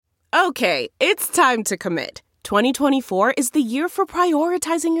Okay, it's time to commit. 2024 is the year for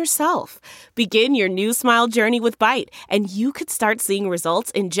prioritizing yourself. Begin your new smile journey with Byte, and you could start seeing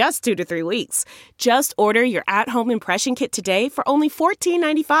results in just 2 to 3 weeks. Just order your at-home impression kit today for only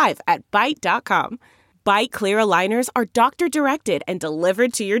 $14.95 at Byte.com. Byte Clear aligners are doctor-directed and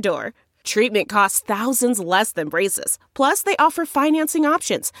delivered to your door. Treatment costs thousands less than braces. Plus, they offer financing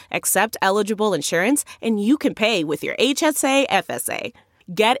options, accept eligible insurance, and you can pay with your HSA FSA.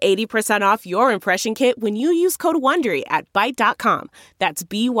 Get 80% off your impression kit when you use code WONDERY at Byte.com. That's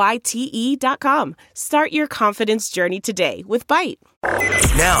BYTE.com. Start your confidence journey today with Byte.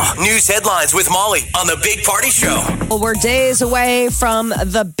 Now, news headlines with Molly on the Big Party Show. Well, we're days away from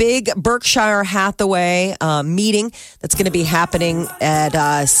the big Berkshire Hathaway meeting that's going to be happening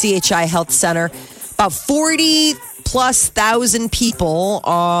at CHI Health Center. About 40,000 people,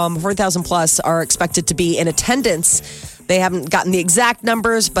 40,000 plus, are expected to be in attendance. They haven't gotten the exact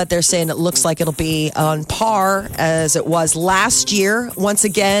numbers, but they're saying it looks like it'll be on par as it was last year. Once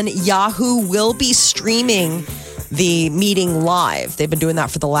again, Yahoo will be streaming the meeting live. They've been doing that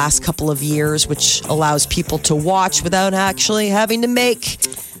for the last couple of years, which allows people to watch without actually having to make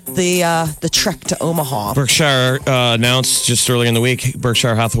the trek to Omaha. Berkshire announced just earlier in the week,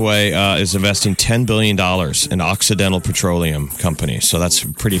 Berkshire Hathaway is investing $10 billion in Occidental Petroleum Company. So that's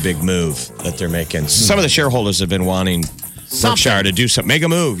a pretty big move that they're making. Some of the shareholders have been wanting Berkshire to do something. Make a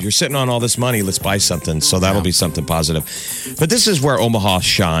move. You're sitting on all this money. Let's buy something. So that'll be something positive. But this is where Omaha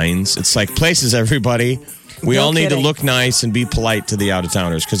shines. It's like places everybody. We all need to look nice and be polite to the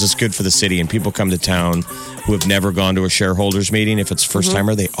out-of-towners because it's good for the city. And people come to town who have never gone to a shareholders meeting. If it's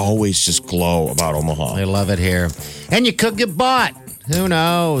first-timer, they always just glow about Omaha. They love it here. And you could get bought. Who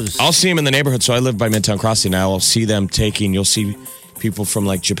knows? I'll see them in the neighborhood. So I live by Midtown Crossing now. I'll see them you'll see people from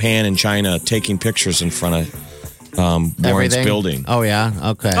like Japan and China taking pictures in front of Warren's building. Oh, yeah?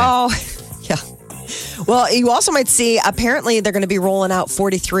 Okay. Oh, yeah. Well, you also might see, apparently they're going to be rolling out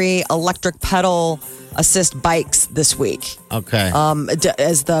 43 electric pedal assist bikes this week. Okay.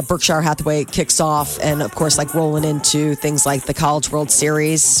 As the Berkshire Hathaway kicks off, and of course, like rolling into things like the College World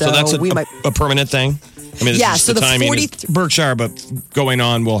Series. So that's a permanent thing? I mean, yeah, just so the timing is Berkshire, but going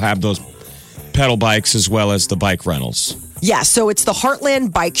on, we'll have those pedal bikes as well as the bike rentals. Yeah, so it's the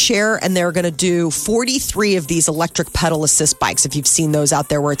Heartland Bike Share, and they're going to do 43 of these electric pedal assist bikes. If you've seen those out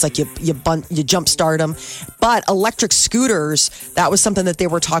there, where it's like you jump start them. But electric scooters, that was something that they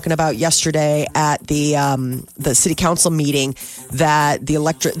were talking about yesterday at the city council meeting. That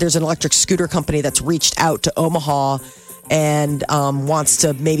there's an electric scooter company that's reached out to Omaha and wants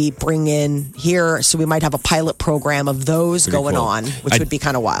to maybe bring in here. So we might have a pilot program of those going on, which would be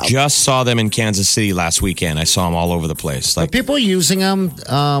kind of wild. Just saw them in Kansas City last weekend. I saw them all over the place. Are people using them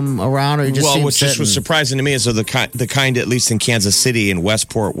around? Or you just what just was surprising to me is the kind, at least in Kansas City and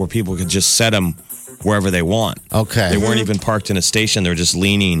Westport, where people could just set them wherever they want. Okay. They weren't even parked in a station. They were just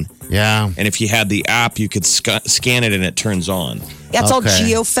leaning. Yeah. And if you had the app, you could scan it and it turns on. That's all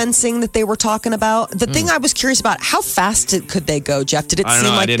geofencing that they were talking about. The thing I was curious about, how fast could they go, Jeff? Did it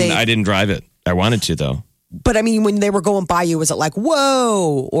seem like I didn't drive it. I wanted to, though. But I mean, when they were going by you, was it like,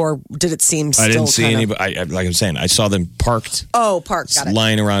 whoa? Or did it seem still I didn't see anybody. Like I'm saying, I saw them parked. Oh, parked. Got it.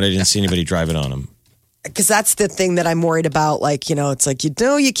 Lying around. I didn't see anybody driving on them. Because that's the thing that I'm worried about. Like, it's like,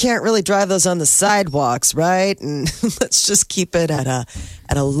 you can't really drive those on the sidewalks, right? And let's just keep it at a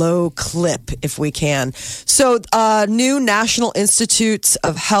low clip if we can. So, new National Institutes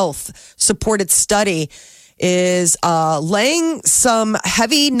of Health supported study is laying some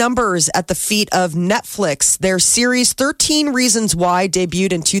heavy numbers at the feet of Netflix. Their series 13 Reasons Why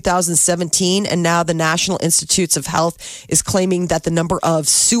debuted in 2017, and now the National Institutes of Health is claiming that the number of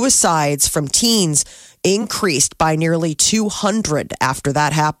suicides from teens increased by nearly 200 after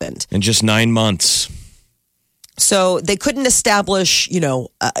that happened. In just 9 months. So they couldn't establish,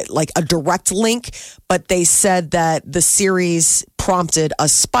 like a direct link, but they said that the series prompted a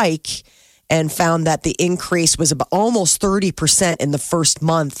spike and found that the increase was about almost 30% in the first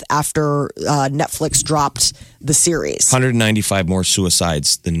month after Netflix dropped the series. 195 more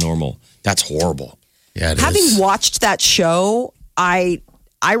suicides than normal. That's horrible. Yeah, Having watched that show, I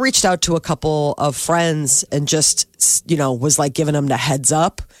reached out to a couple of friends and just, was like giving them the heads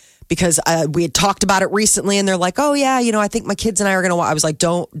up because we had talked about it recently and they're like, oh yeah, I think my kids and I are going to watch. I was like,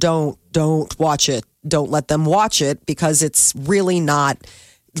 don't watch it. Don't let them watch it because it's really not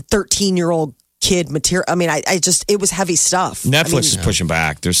 13-year-old kid material. I mean, it was heavy stuff. Netflix is pushing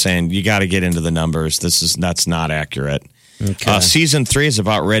back. They're saying you got to get into the numbers. That's not accurate. Okay. Season 3 is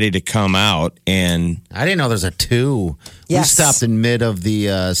about ready to come out, and I didn't know there's a 2. Yes. We stopped in mid of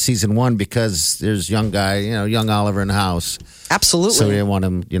the season 1 because there's young Oliver in the house. Absolutely. So we didn't want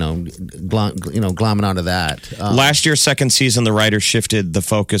him, glomming onto that. last year's second season, the writer shifted the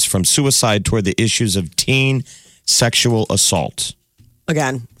focus from suicide toward the issues of teen sexual assault.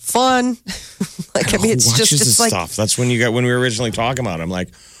 Again, fun. It's Who just watches it's this like stuff. That's when we were originally talking about it. I'm like,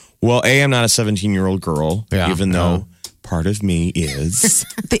 well, I'm not a 17-year-old girl, even though part of me is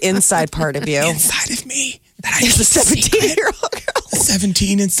the inside part of you. inside of me that I It's a 17-year-old girl.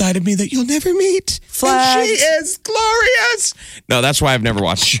 17 inside of me that you'll never meet. Flags. And she is glorious. No, that's why I've never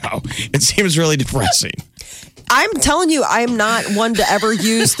watched the show. It seems really depressing. I'm telling you, I'm not one to ever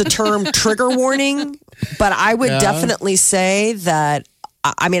use the term trigger warning, but I would definitely say that.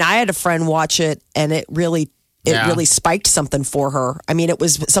 I mean, I had a friend watch it, and it really spiked something for her. I mean, it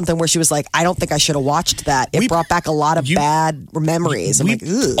was something where she was like, "I don't think I should have watched that." It brought back a lot of bad memories. I'm We like,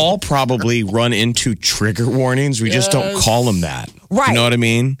 ugh. all probably run into trigger warnings. We just don't call them that. Right. You know what I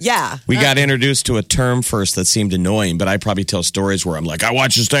mean? Yeah. We got introduced to a term first that seemed annoying, but I probably tell stories where I'm like, I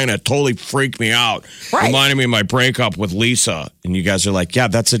watched this thing and it totally freaked me out. Right. Reminded me of my breakup with Lisa. And you guys are like, yeah,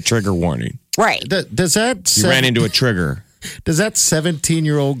 that's a trigger warning. Right. Does that You ran into a trigger. Does that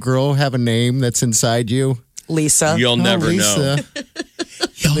 17-year-old girl have a name that's inside you? Lisa. You'll never Lisa. know.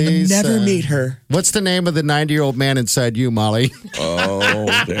 You'll Lisa. never meet her. What's the name of the 90-year-old man inside you, Molly? Oh,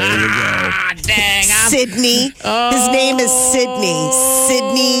 there you go. Sydney. His name is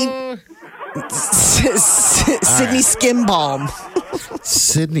Sydney. Sydney Skimbalm.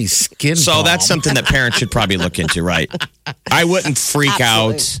 Sydney Skin. So that's something that parents should probably look into, right? I wouldn't freak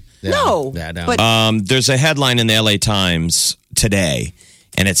out. No. Yeah, no. But There's a headline in the LA Times today,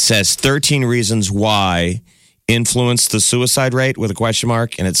 and it says 13 reasons why influenced the suicide rate with a question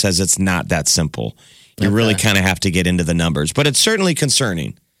mark, and it says it's not that simple. You really kind of have to get into the numbers, but it's certainly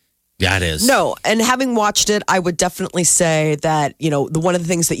concerning. Yeah, it is. no, and having watched it, I would definitely say that, one of the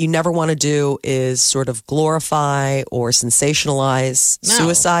things that you never want to do is sort of glorify or sensationalize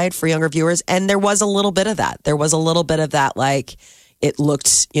suicide for younger viewers. And there was a little bit of that. Like it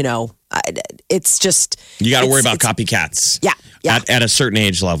looked, it's just. You got to worry it's- about copycats. Yeah. Yeah. At a certain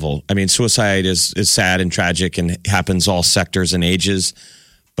age level. I mean, suicide is sad and tragic and happens all sectors and ages,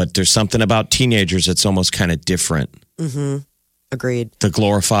 but there's something about teenagers that's almost kind of different. Agreed. The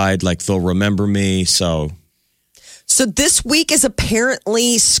glorified, like they'll remember me. So this week is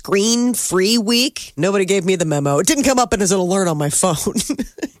apparently screen-free week. Nobody gave me the memo. It didn't come up as an alert on my phone.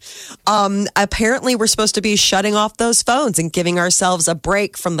 Apparently, we're supposed to be shutting off those phones and giving ourselves a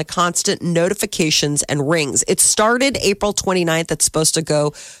break from the constant notifications and rings. It started April 29th. It's supposed to go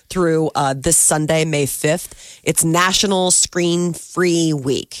through this Sunday, May 5th. It's National Screen-Free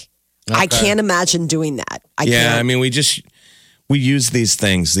Week. I can't imagine doing that. I can't. I mean, we use these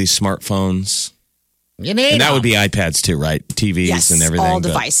things, these smartphones. You need And that would them. be iPads too, right? TVs Yes, and everything. all but-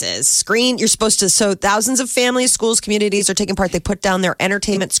 devices. Screen, you're supposed to, so thousands of families, schools, communities are taking part. They put down their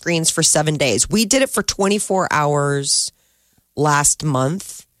entertainment screens for 7 days. We did it for 24 hours last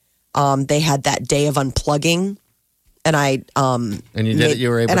month. They had that day of unplugging. And I, And you did it? You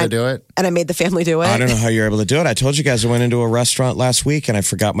were able to do it? And I made the family do it. I don't know how you're able to do it. I told you guys I went into a restaurant last week and I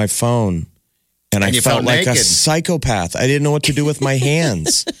forgot my phone. And I you felt felt like a naked. psychopath. I didn't know what to do with my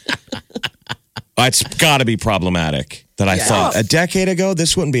hands. It's got to be problematic that I thought a decade ago,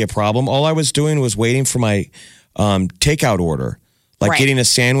 this wouldn't be a problem. All I was doing was waiting for my takeout order, like Right. getting a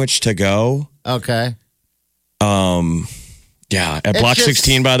sandwich to go. Okay. Yeah, at It's Block just-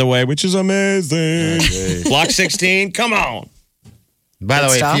 16, by the way, which is amazing. Block 16, come on. By the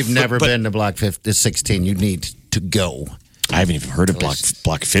way, stuff. if you've never But- bit into Block 16, you need to go. I haven't even heard of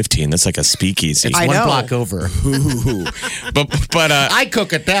Block 15. That's like a speakeasy. It's I one know. block over. But I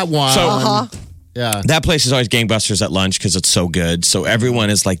cook at that one. So- Yeah. that place is always gangbusters at lunch because it's so good. So everyone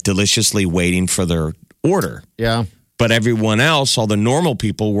is like deliciously waiting for their order. Yeah. But everyone else, all the normal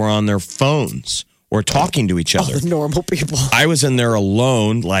people, were on their phones or talking to each other. The normal people. I was in there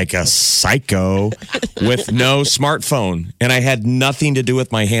alone like a psycho with no smartphone. And I had nothing to do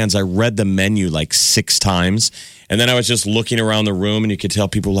with my hands. I read the menu like 6 times. And then I was just looking around the room and you could tell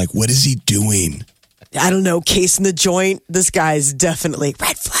people like, what is he doing? I don't know, case in the joint. This guy's definitely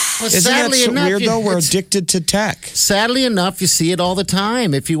red flag. Well, Isn't that sadly so enough, weird though? We're it's- addicted to tech. Sadly enough, you see it all the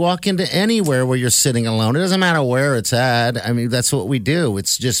time. If you walk into anywhere where you're sitting alone, it doesn't matter where it's at. I mean, that's what we do.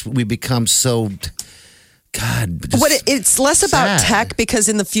 It's just we become so, God. just It's less about sad. tech because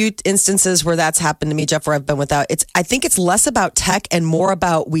in the few instances where that's happened to me, Jeff, where I've been without, I think it's less about tech and more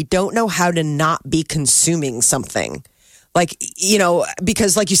about we don't know how to not be consuming something. Like,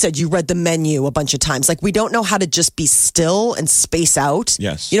 because like you said, you read the menu a bunch of times. Like, we don't know how to just be still and space out.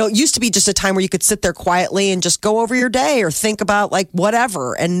 Yes. It used to be just a time where you could sit there quietly and just go over your day or think about like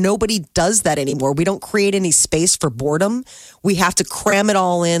whatever. And nobody does that anymore. We don't create any space for boredom. We have to cram it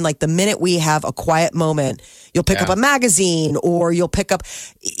all in. Like the minute we have a quiet moment, you'll pick up a magazine or you'll pick up,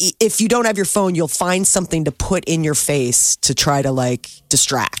 if you don't have your phone, you'll find something to put in your face to try to like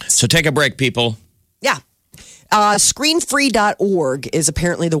distract. So take a break, people. Yeah. Screenfree.org is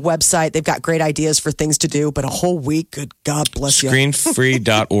apparently the website. They've got great ideas for things to do, but a whole week, good God bless you.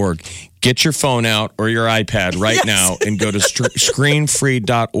 Screenfree.org. Get your phone out or your iPad right now and go to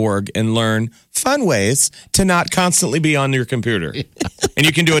screenfree.org and learn fun ways to not constantly be on your computer. And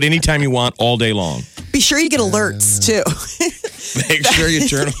you can do it anytime you want, all day long. Be sure you get alerts, too. Make sure you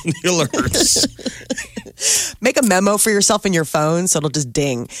turn on the alerts. Make a memo for yourself in your phone so it'll just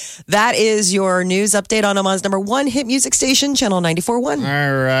ding. That is your news update on Omaha's number one hit music station, Channel 94.1.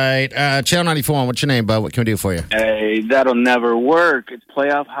 All right. Channel 94.1, what's your name, bud? What can we do for you? Hey, that'll never work. It's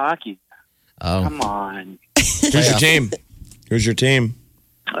playoff hockey. Oh. Come on. Who's your team? Who's your team?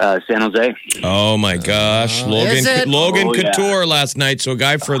 San Jose. Oh, my gosh. Logan Couture last night. So a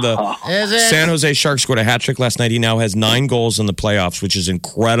guy for the San Jose Sharks scored a hat trick last night. He now has 9 goals in the playoffs, which is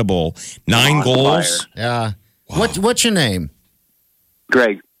incredible. 9 goals? Yeah. Wow. What's your name?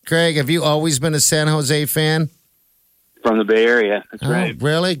 Greg. Greg, have you always been a San Jose fan? From the Bay Area. That's right.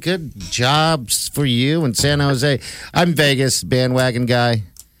 Really? Good jobs for you in San Jose. I'm Vegas bandwagon guy.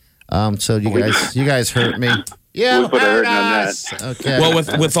 So you guys hurt me. Yeah, we put a hurting on that. Okay. Well,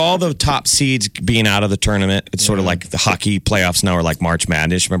 with all the top seeds being out of the tournament, it's sort of like the hockey playoffs now are like March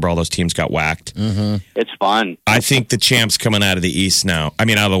Madness. Remember all those teams got whacked? Mm-hmm. It's fun. I think the champ's coming out of the East now. I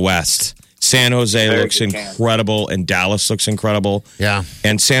mean, out of the West. San Jose looks incredible, and Dallas looks incredible. Yeah.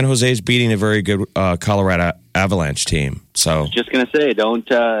 And San Jose's beating a very good Colorado Avalanche team. So just going to say, don't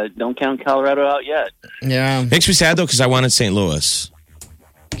count Colorado out yet. Yeah. Makes me sad, though, because I wanted St. Louis.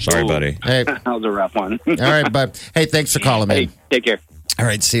 Sorry, buddy. Hey. That was a rough one. All right, bud. Hey, thanks for calling me. Hey, take care. All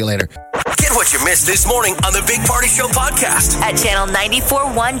right, see you later. Get what you missed this morning on the Big Party Show podcast at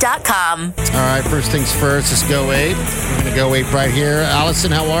channel941.com. All right, first things first, let's go 8. We're going to go 8 right here.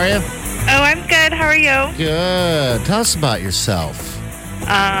 Allison, how are you? Oh, I'm good. How are you? Good. Tell us about yourself.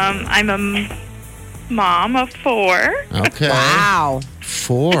 I'm a mom of 4. Okay. Wow.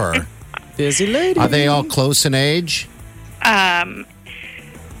 4. Busy lady. Are they all close in age?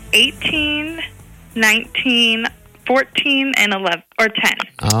 18, 19, 14, and 11 or 10.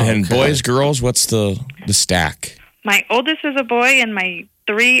 Oh, And okay. boys, girls, what's the stack? My oldest is a boy, and my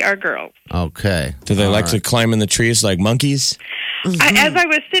 3 are girls. Okay. Do they like to climb in the trees like monkeys? As I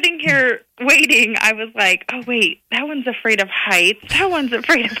was sitting here waiting, I was like, oh, wait, that one's afraid of heights. That one's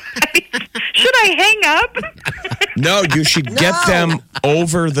afraid of heights. Should I hang up? No, you should get them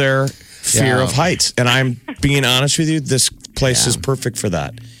over their fear of heights. And I'm being honest with you, this place is perfect for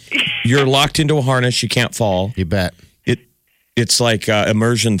that. You're locked into a harness. You can't fall. You bet. It's like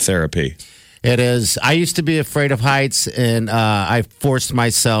immersion therapy. It is. I used to be afraid of heights, and I forced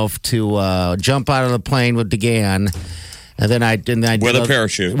myself to jump out of the plane with DeGan. And then I did with a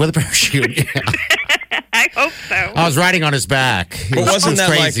parachute. With a parachute, yeah. I hope so. I was riding on his back. But wasn't that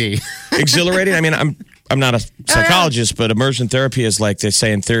crazy? Like exhilarating? I mean, I'm not a psychologist, but immersion therapy is like they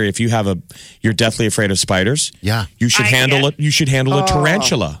say in theory. If you're deathly afraid of spiders. Yeah, you should handle it. You should handle a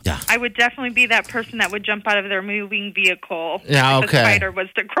tarantula. Yeah, I would definitely be that person that would jump out of their moving vehicle. Yeah, if the spider was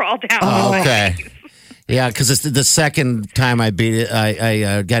to crawl down. Oh, okay. Yeah, because the second time I beat it,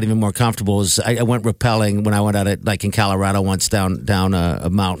 I got even more comfortable. I went rappelling when I went out like in Colorado once down a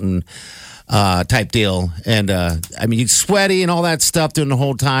mountain type deal, and I mean, you're sweaty and all that stuff during the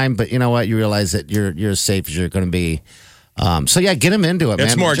whole time, but you know what? You realize that you're as safe as you're going to be. So yeah, get them into it, man.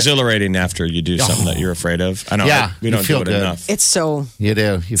 It's more exhilarating after you do something that you're afraid of. I know. Yeah, we don't do it enough. It's so you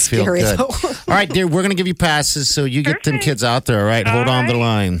do. You feel scary, good. though. All right, dear. We're going to give you passes, so you get them kids out there. All right, hold on the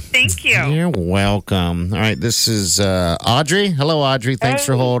line. Thank you. You're welcome. All right, this is Audrey. Hello, Audrey. Thanks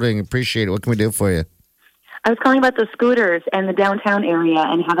for holding. Appreciate it. What can we do for you? I was calling about the scooters and the downtown area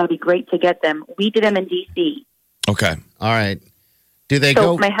and how that would be great to get them. We did them in D.C. Okay. All right. Do they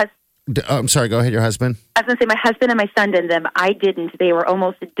So go? my husband. I'm sorry. Go ahead. Your husband. I was going to say my husband and my son did them. I didn't. They were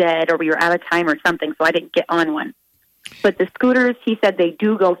almost dead or we were out of time or something, so I didn't get on one. But the scooters, he said they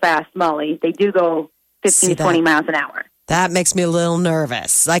do go fast, Molly. They do go 15, 20 miles an hour. That makes me a little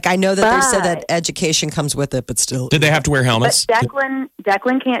nervous. Like, I know that they said that education comes with it, but still. Did they have to wear helmets? But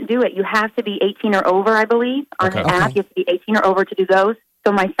Declan can't do it. You have to be 18 or over, I believe. On the app, you have to be 18 or over to do those.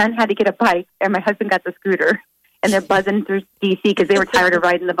 So my son had to get a bike, and my husband got the scooter. And they're buzzing through D.C. because they were tired of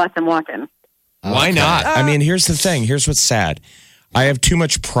riding the bus and walking. Why not? I mean, here's the thing. Here's what's sad. I have too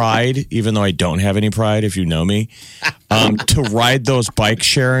much pride, even though I don't have any pride, if you know me, to ride those bike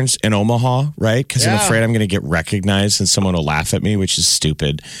shares in Omaha, right? Because I'm afraid I'm going to get recognized and someone will laugh at me, which is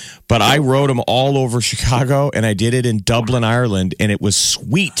stupid. But I rode them all over Chicago, and I did it in Dublin, Ireland, and it was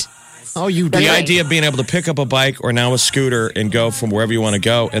sweet. Oh, you did. The idea of being able to pick up a bike or now a scooter and go from wherever you want to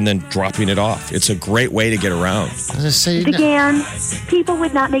go and then dropping it off. It's a great way to get around. Again, people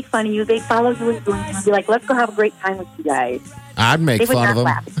would not make fun of you. They'd follow you and be like, let's go have a great time with you guys. I'd make They would fun of not him.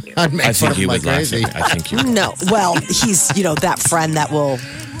 laugh at you. I'd make I fun think of he him would like laugh crazy. at me. I think he would. No. Well, he's, that friend that will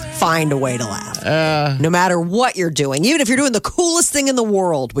find a way to laugh. No matter what you're doing. Even if you're doing the coolest thing in the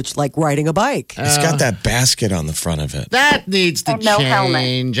world, which like riding a bike. It's got that basket on the front of it. That needs to And no helmet.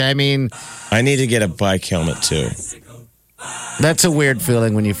 change. I mean, I need to get a bike helmet too. that's a weird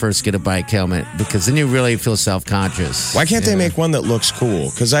feeling when you first get a bike helmet because then you really feel self-conscious. Why can't they make one that looks cool?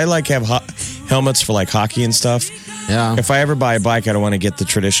 Because I like have helmets for like hockey and stuff. Yeah. If I ever buy a bike, I don't want to get the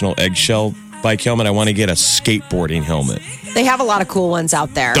traditional eggshell bike helmet. I want to get a skateboarding helmet. They have a lot of cool ones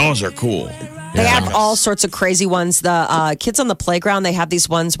out there. Those are cool. They have all sorts of crazy ones. The kids on the playground, they have these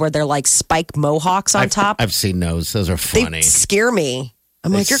ones where they're like spike mohawks on top. I've seen those. Those are They funny. scare me.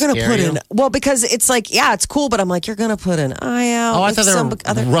 I'm They like, you're going to scare put you? in. Well, because it's like, yeah, it's cool, but I'm like, you're going to put an eye out. Oh, I with thought they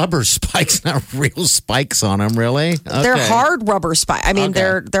some were rubber spikes, not real spikes on them. Really? They're Okay. hard rubber spikes. I mean,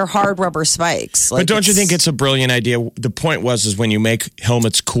 Okay. they're hard rubber spikes. But don't you think it's a brilliant idea? The point is when you make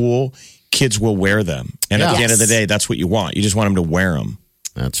helmets cool, kids will wear them. And at the end of the day, that's what you want. You just want them to wear them.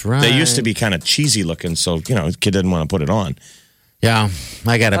 That's right. They used to be kind of cheesy looking, so, the kid didn't want to put it on. Yeah,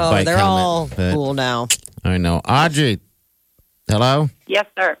 I got a Oh, bike they're helmet. all but cool now. I know. Audrey, hello. Yes,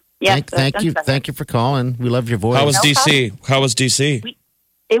 sir. Yes, Thank you. Thank you for calling. We love your voice. How was No DC? How was DC?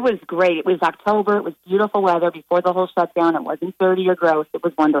 It was great. It was October. It was beautiful weather before the whole shutdown. It wasn't dirty or gross. It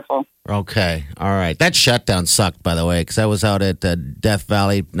was wonderful. Okay. All right. That shutdown sucked, by the way, because I was out at Death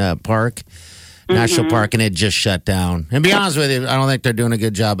Valley Park, National Park, and it just shut down. And to be honest with you, I don't think they're doing a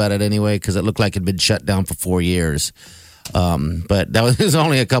good job at it anyway, because it looked like it'd been shut down for 4 years. But that was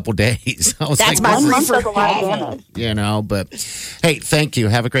only a couple days. I was That's like, my this is month does a lot of damage. But hey, thank you.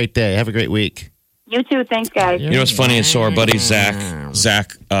 Have a great day. Have a great week. You too. Thanks, guys. You know what's funny? And so our buddy Zach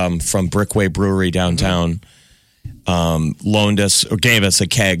from Brickway Brewery downtown loaned us or gave us a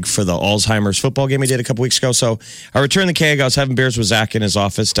keg for the Alzheimer's football game we did a couple weeks ago. So I returned the keg. I was having beers with Zach in his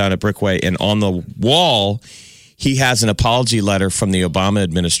office down at Brickway, and on the wall, he has an apology letter from the Obama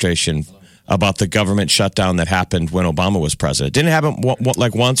administration about the government shutdown that happened when Obama was president. Didn't it happen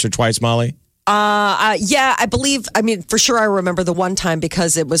like once or twice, Molly? Yeah, I believe. I mean, for sure, I remember the one time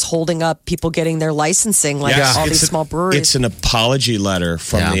because it was holding up people getting their licensing, like all these small breweries. It's an apology letter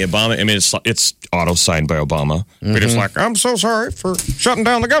from the Obama. I mean, it's auto signed by Obama, but it's like, I'm so sorry for shutting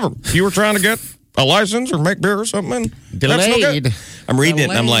down the government. You were trying to get a license or make beer or something. And that's no good. Delayed. I'm reading it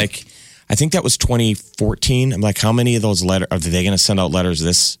and I'm like, I think that was 2014. I'm like, how many of those letters are they going to send out letters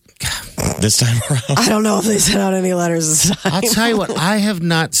this time around? I don't know if they sent out any letters this time. I'll tell you what, I have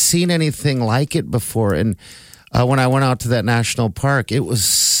not seen anything like it before. And when I went out to that national park, it was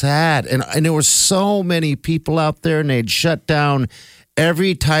sad. And there were so many people out there, and they'd shut down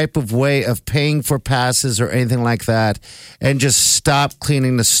every type of way of paying for passes or anything like that, and just stopped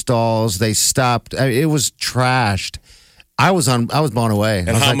cleaning the stalls. They stopped. It was trashed. I was blown away.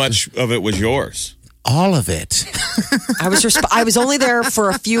 And how much of it was yours? All of it. I was only there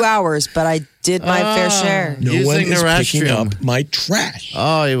for a few hours, but I did my fair share. Using the picking restroom. up my trash.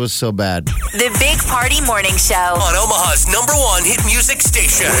 Oh, it was so bad. The Big Party Morning Show. On Omaha's #1 hit music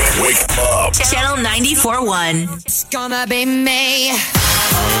station. Wake up. Channel 94.1. It's gonna be me. There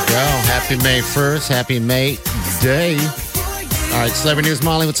you go. Happy May 1st. Happy May Day. All right, Celebrity News,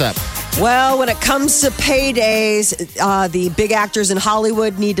 Molly, what's up? Well, when it comes to paydays, the big actors in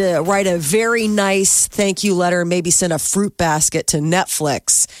Hollywood need to write a very nice thank you letter, maybe send a fruit basket to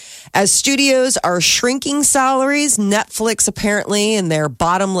Netflix. As studios are shrinking salaries, Netflix apparently in their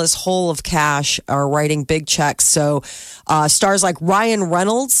bottomless hole of cash are writing big checks. So stars like Ryan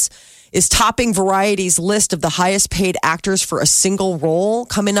Reynolds is topping Variety's list of the highest paid actors for a single role.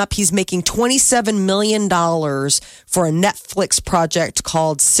 Coming up, he's making $27 million for a Netflix project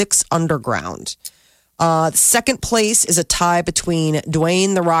called Six Underground. Second place is a tie between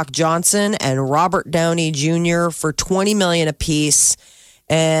Dwayne "The Rock" Johnson and Robert Downey Jr. for $20 million apiece.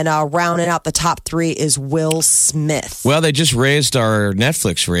 And rounding out the top three is Will Smith. Well, they just raised our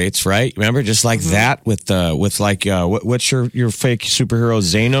Netflix rates, right? Remember, just like that with what's your fake superhero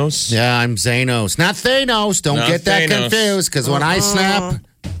Xanos? Yeah, I'm Xanos. Not Thanos. Don't Not get that Thanos. confused, because when I snap,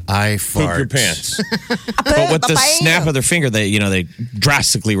 I Poop fart. your pants. But with the snap of their finger, they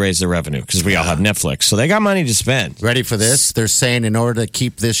drastically raise their revenue because we all have Netflix. So they got money to spend. Ready for this? They're saying in order to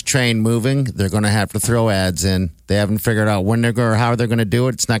keep this train moving, they're going to have to throw ads in. They haven't figured out when they're going or how they're going to do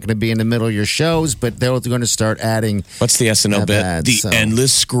it. It's not going to be in the middle of your shows, but they're going to start adding. What's the SNL bit? ads,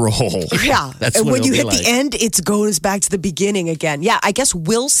 Endless scroll. Yeah. That's and what when it'll you be hit like. the end, it goes back to the beginning again. Yeah, I guess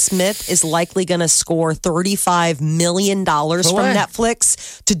Will Smith is likely going to score $35 million from what?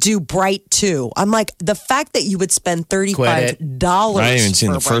 Netflix to do Bright 2. I'm like, the fact that you would spend $35. I haven't even seen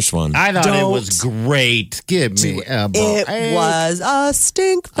for the first one. I thought it Don't was great. Give me a ball. It was a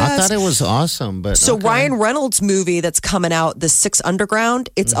stink fest. I thought it was awesome, but So okay. Ryan Reynolds' movie that's coming out, The Six Underground,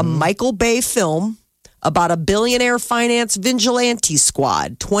 it's a Michael Bay film about a billionaire finance vigilante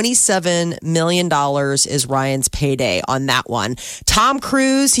squad. $27 million is Ryan's payday on that one. Tom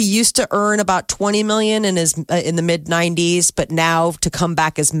Cruise, he used to earn about $20 million in the mid 90s, but now to come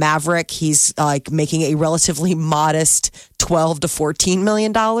back as Maverick, he's like making a relatively modest $12 to $14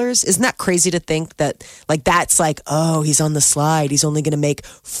 million. Isn't that crazy to think that that's he's on the slide. He's only going to make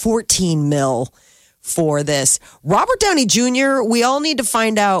 14 mil for this. Robert Downey Jr., we all need to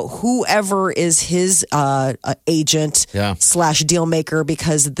find out whoever is his agent / deal maker,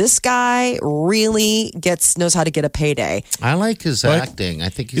 because this guy really knows how to get a payday. I like his acting. I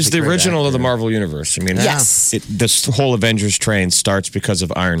think he's the original of the Marvel Universe. I mean, yes. This whole Avengers train starts because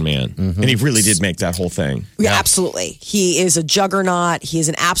of Iron Man. And he really did make that whole thing. Yeah, absolutely. He is a juggernaut. He is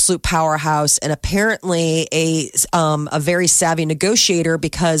an absolute powerhouse, and apparently a very savvy negotiator,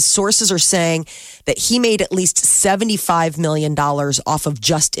 because sources are saying that he made at least $75 million off of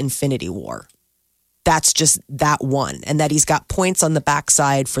just Infinity War. That's just that one. And that he's got points on the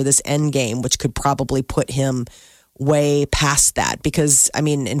backside for this end game, which could probably put him way past that. Because, I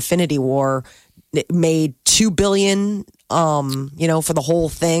mean, Infinity War made $2 billion, for the whole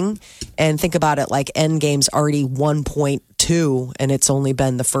thing. And think about it, like Endgame's already 1.2, and it's only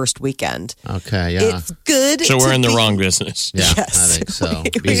been the first weekend. Okay, yeah. It's good. So we're in the wrong business. Yeah, Yes. I think so.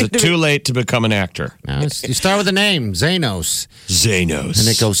 Is it too late to become an actor? You start with a name, Xanos. Xanos. And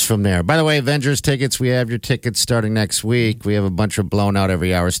it goes from there. By the way, Avengers tickets, we have your tickets starting next week. We have a bunch of blown out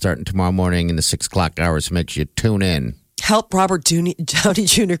every hour starting tomorrow morning in the 6 o'clock hours. So make sure you tune in. Help Robert Downey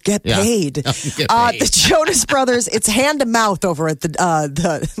Jr. get paid. Get paid. The Jonas Brothers, it's hand to mouth over at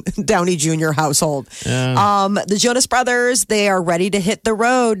the Downey Jr. household. The Jonas Brothers, they are ready to hit the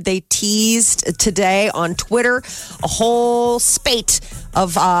road. They teased today on Twitter a whole spate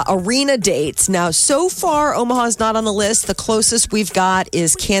of arena dates. Now, so far, Omaha is not on the list. The closest we've got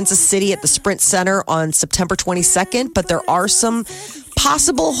is Kansas City at the Sprint Center on September 22nd, but there are some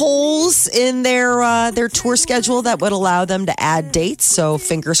possible holes in their tour schedule that would allow them to add dates. So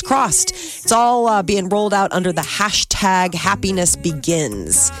fingers crossed. It's all being rolled out under the hashtag Happiness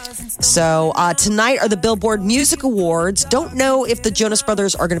Begins. So tonight are the Billboard Music Awards. Don't know if the Jonas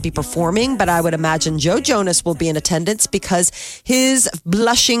Brothers are going to be performing, but I would imagine Joe Jonas will be in attendance because his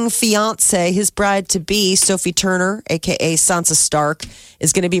blushing fiance, his bride-to-be, Sophie Turner, a.k.a. Sansa Stark,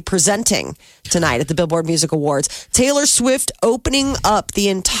 is going to be presenting tonight at the Billboard Music Awards. Taylor Swift opening up the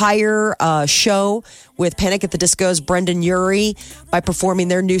entire show with Panic at the Disco's Brendan Urie by performing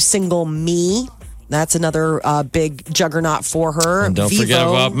their new single, Me. That's another big juggernaut for her. And don't forget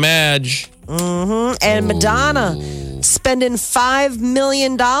about Madge. And Madonna spending $5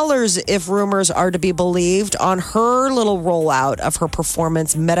 million, if rumors are to be believed, on her little rollout of her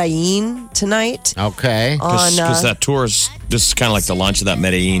performance, Medellin, tonight. Okay. Because that tour this is kind of like the launch of that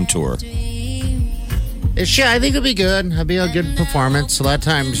Medellin tour. I think it'll be good. It'll be a good performance. A lot of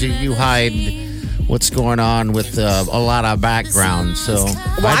times you hide what's going on with a lot of background. So,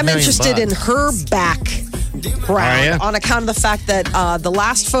 well, I'm interested in her background on account of the fact that the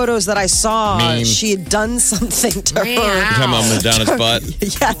last photos that I saw, she had done something to her. You're talking about Madonna's butt?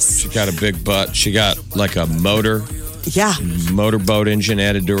 Yes. She got a big butt. She got like a motorboat engine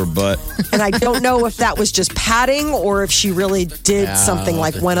added to her butt. And I don't know if that was just padding or if she really did something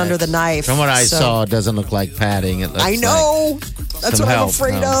like went under the knife. From what I saw, it doesn't look like padding. It looks I know. That's what I'm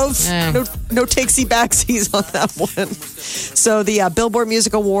afraid of. Yeah. No takesy backsies on that one. So the Billboard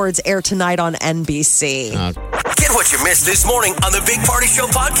Music Awards air tonight on NBC. Get what you missed this morning on the Big Party Show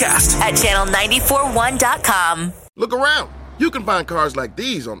podcast at channel941.com. Look around. You can find cars like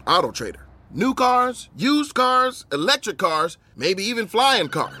these on AutoTrader. New cars, used cars, electric cars, maybe even flying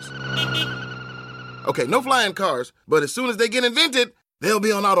cars. Okay, no flying cars, but as soon as they get invented, they'll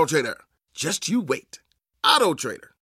be on AutoTrader. Just you wait. AutoTrader.